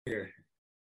Here.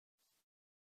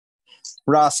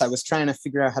 Ross, I was trying to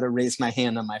figure out how to raise my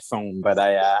hand on my phone, but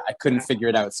I couldn't figure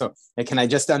it out. So can I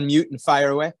just unmute and fire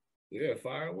away? Yeah,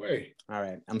 fire away. All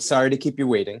right. I'm sorry to keep you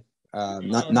waiting.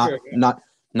 Not not Good, not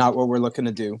not what we're looking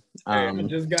to do. hey, I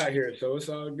just got here, so it's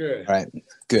all good. All right.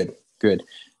 Good.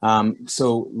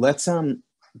 So let's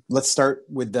start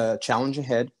with the challenge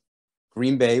ahead.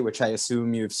 Green Bay, which I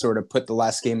assume you've sort of put the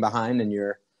last game behind, and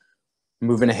you're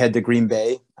moving ahead to Green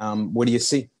Bay. What do you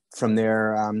see from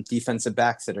their defensive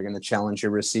backs that are going to challenge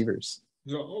your receivers?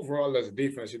 So overall, as a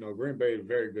defense, Green Bay is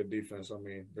very good defense. I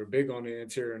mean, they're big on the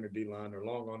interior and the D line. They're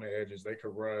long on the edges. They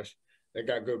can rush. They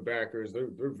got good backers. They're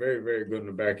very, very good in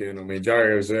the back end. I mean,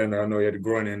 Jair Alexander, I know he had a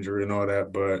groin injury and all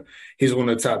that, but he's one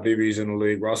of the top DBs in the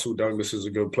league. Russell Douglas is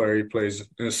a good player. He plays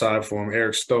inside for him.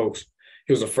 Eric Stokes,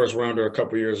 he was a first rounder a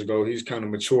couple years ago. He's kind of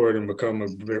matured and become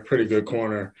a pretty good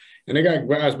corner. And they got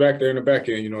guys back there in the back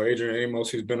end. Adrian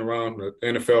Amos, he's been around the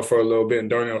NFL for a little bit, and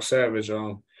Darnell Savage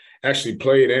actually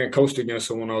played and coached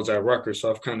against him when I was at Rutgers. So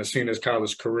I've kind of seen his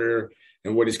college career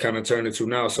and what he's kind of turned into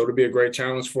now. So it'll be a great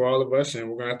challenge for all of us, and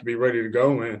we're going to have to be ready to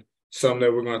go and something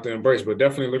that we're going to have to embrace. But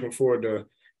definitely looking forward to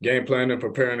game planning and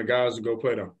preparing the guys to go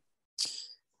play them.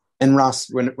 And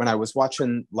Ross, when I was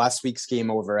watching last week's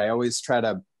game over, I always try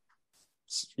to,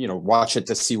 watch it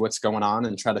to see what's going on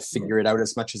and try to figure it out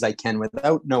as much as I can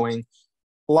without knowing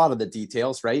a lot of the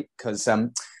details, right? Because,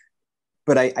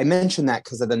 but I mentioned that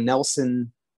because of the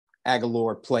Nelson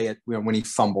Aguilar play when he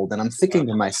fumbled, and I'm thinking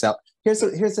to myself, here's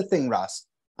the thing, Ross.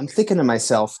 I'm thinking to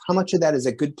myself, how much of that is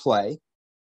a good play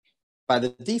by the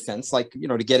defense,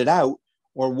 to get it out,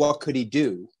 or what could he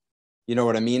do? You know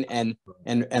what I mean? And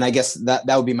I guess that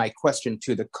would be my question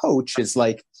to the coach is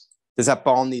does that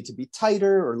ball need to be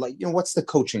tighter, or what's the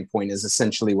coaching point is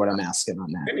essentially what I'm asking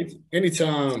on that.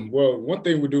 Anytime. Well, one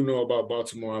thing we do know about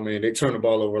Baltimore, I mean, they turn the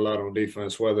ball over a lot on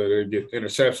defense, whether they get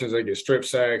interceptions, they get strip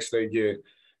sacks, they get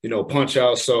punch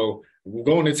outs. So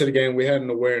going into the game, we had an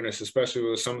awareness, especially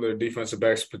with some of the defensive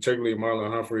backs, particularly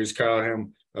Marlon Humphreys, Kyle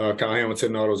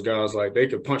Hamilton, all those guys, they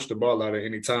could punch the ball out at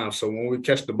any time. So when we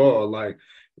catch the ball,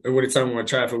 every time we're in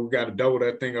traffic, we got to double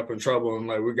that thing up in trouble,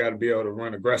 and we got to be able to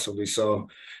run aggressively. So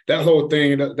that whole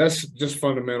thing, that's just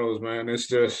fundamentals, man.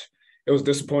 It was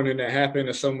disappointing that happened.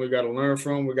 It's something we got to learn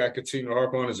from. We got to continue to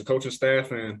harp on as a coaching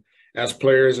staff and as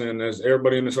players and as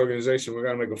everybody in this organization. We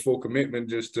got to make a full commitment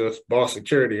just to ball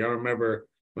security. I remember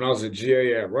when I was a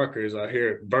GA at Rutgers, I hear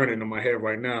it burning in my head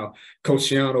right now. Coach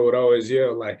Schiano would always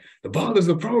yell, the ball is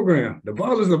the program. The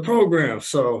ball is the program.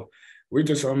 So we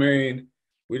just got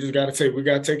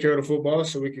to take care of the football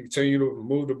so we can continue to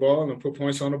move the ball and put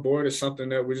points on the board. It's something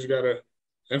that we just got to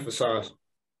emphasize.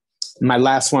 My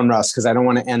last one, Russ, because I don't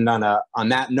want to end on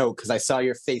that note, because I saw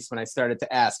your face when I started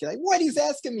to ask. You're like, what? He's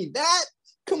asking me that?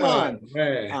 Come on.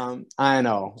 Man. I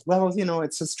know. Well,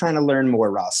 it's just trying to learn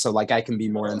more, Russ, so I can be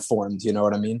more informed, you know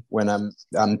what I mean, when I'm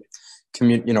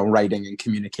writing and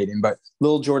communicating. But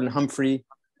Lil Jordan Humphrey,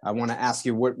 I want to ask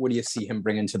you, what do you see him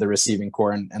bringing to the receiving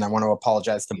core? And I want to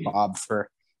apologize to Bob for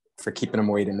keeping him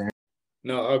waiting there.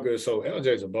 No, all good. So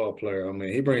LJ's a ball player. I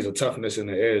mean, he brings a toughness and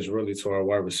the edge really to our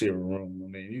wide receiver room. I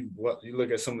mean, you look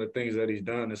at some of the things that he's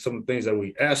done and some of the things that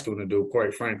we ask him to do,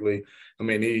 quite frankly. I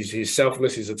mean, he's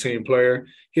selfless. He's a team player.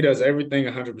 He does everything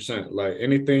 100%.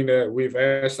 Anything that we've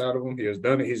asked out of him, he has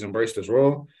done it. He's embraced his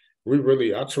role.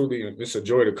 It's a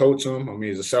joy to coach him. I mean,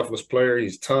 he's a selfless player.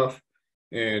 He's tough.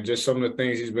 And just some of the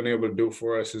things he's been able to do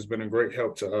for us has been a great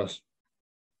help to us.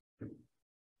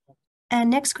 And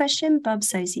next question, Bob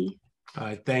Socci.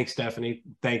 Thanks, Stephanie.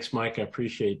 Thanks, Mike. I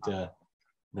appreciate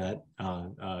that.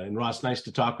 And Ross, nice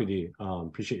to talk with you.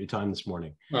 Appreciate your time this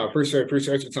morning. Appreciate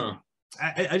your time.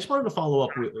 I just wanted to follow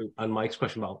up on Mike's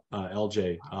question about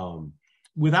LJ.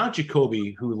 Without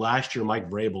Jacoby, who last year Mike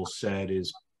Vrabel said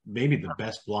is maybe the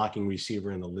best blocking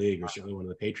receiver in the league, or certainly one of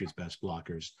the Patriots' best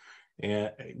blockers,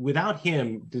 and without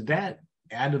him, did that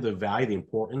add to the value, the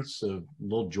importance of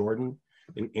Lil Jordan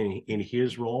in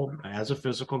his role as a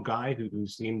physical guy who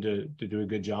seemed to do a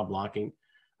good job blocking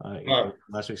in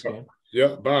last week's game?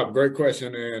 Yeah, Bob, great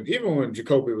question. And even when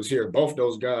Jacoby was here, both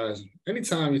those guys,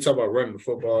 anytime you talk about running the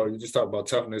football, you just talk about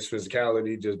toughness,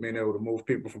 physicality, just being able to move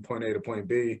people from point A to point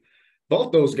B.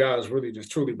 Both those guys really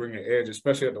just truly bring an edge,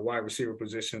 especially at the wide receiver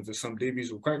positions, to some DBs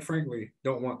who, quite frankly,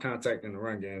 don't want contact in the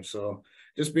run game. So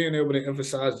just being able to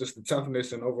emphasize just the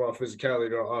toughness and overall physicality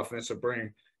of our offense to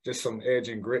bring just some edge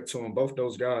and grit to them. Both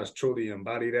those guys truly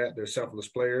embody that. They're selfless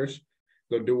players.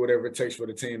 They'll do whatever it takes for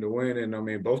the team to win. And, I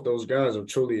mean, both those guys have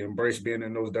truly embraced being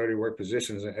in those dirty work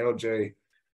positions. And LJ, I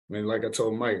mean, like I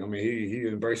told Mike, I mean, he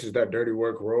embraces that dirty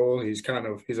work role. He's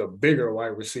a bigger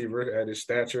wide receiver at his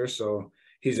stature. So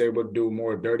he's able to do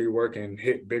more dirty work and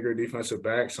hit bigger defensive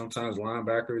backs, sometimes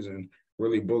linebackers, and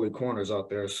really bully corners out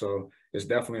there. So it's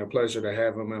definitely a pleasure to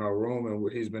have him in our room,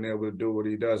 and he's been able to do what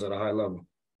he does at a high level.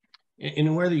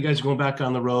 And whether you guys are going back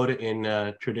on the road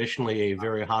in traditionally a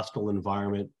very hostile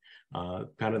environment,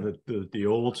 kind of the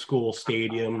old school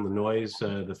stadium, the noise,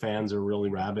 the fans are really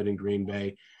rabid in Green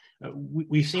Bay.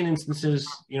 We've seen instances,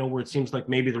 where it seems like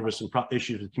maybe there was some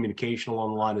issues with communication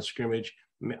along the line of scrimmage.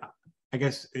 I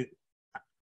guess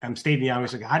I'm stating the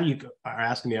obvious, like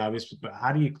asking the obvious, but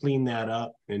how do you clean that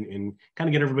up and kind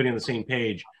of get everybody on the same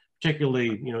page,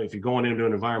 particularly, if you're going into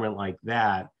an environment like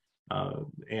that,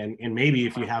 and maybe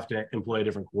if you have to employ a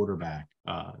different quarterback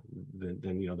than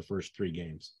the first 3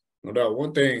 games. No doubt.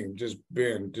 One thing, just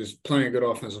playing good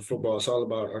offensive football, it's all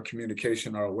about our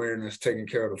communication, our awareness, taking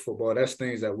care of the football. That's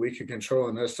things that we can control,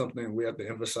 and that's something we have to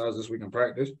emphasize this week in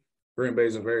practice. Green Bay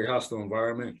is a very hostile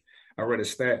environment. I read a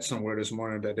stat somewhere this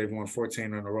morning that they've won 14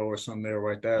 in a row or something there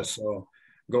like that. So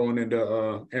going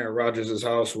into Aaron Rodgers'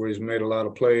 house where he's made a lot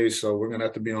of plays, so we're going to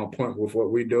have to be on point with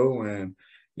what we do. And,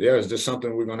 yeah, it's just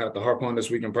something we're going to have to harp on this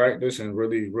week in practice and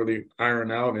really, really iron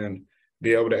out and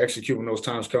be able to execute when those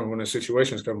times come, when the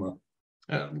situations come up.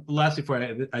 Lastly, before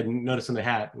I noticed in the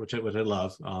hat, which I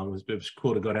love, it was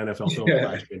cool to go to NFL Film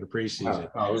last year in the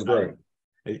preseason. Oh, it was great.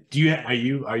 Are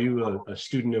you a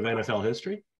student of NFL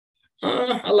history?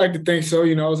 I like to think so.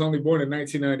 I was only born in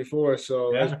 1994,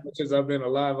 so as much as I've been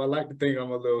alive, I like to think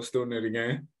I'm a little student of the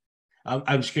game.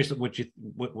 I'm just curious what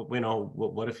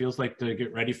it feels like to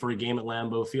get ready for a game at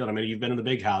Lambeau Field. I mean, you've been in the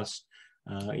big house.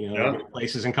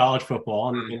 Places in college football,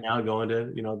 and now going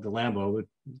to the Lambeau,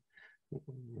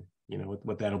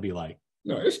 what that'll be like.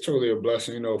 No, it's truly a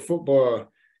blessing.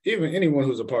 Football, even anyone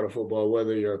who's a part of football,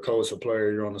 whether you're a coach, a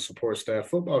player, you're on the support staff,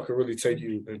 football can really take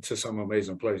you into some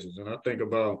amazing places. And I think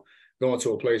about going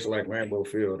to a place like Lambeau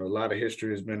Field. A lot of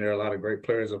history has been there. A lot of great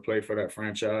players have played for that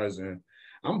franchise, and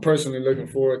I'm personally looking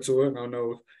forward to it. I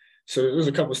know, so there's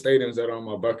a couple stadiums that are on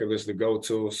my bucket list to go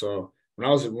to. So when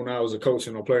I was a coach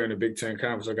and a player in the Big Ten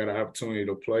Conference, I got an opportunity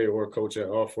to play or coach at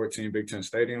all 14 Big Ten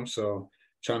stadiums. So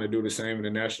trying to do the same in the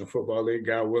National Football League,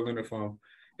 God willing, if I'm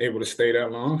able to stay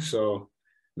that long. So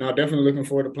no, definitely looking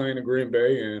forward to playing in Green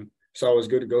Bay, and it's always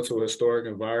good to go to a historic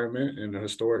environment and a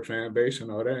historic fan base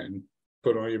and all that, and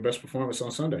put on your best performance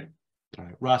on Sunday. All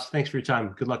right, Ross, thanks for your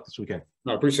time. Good luck this weekend.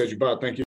 No, I appreciate you, Bob. Thank you.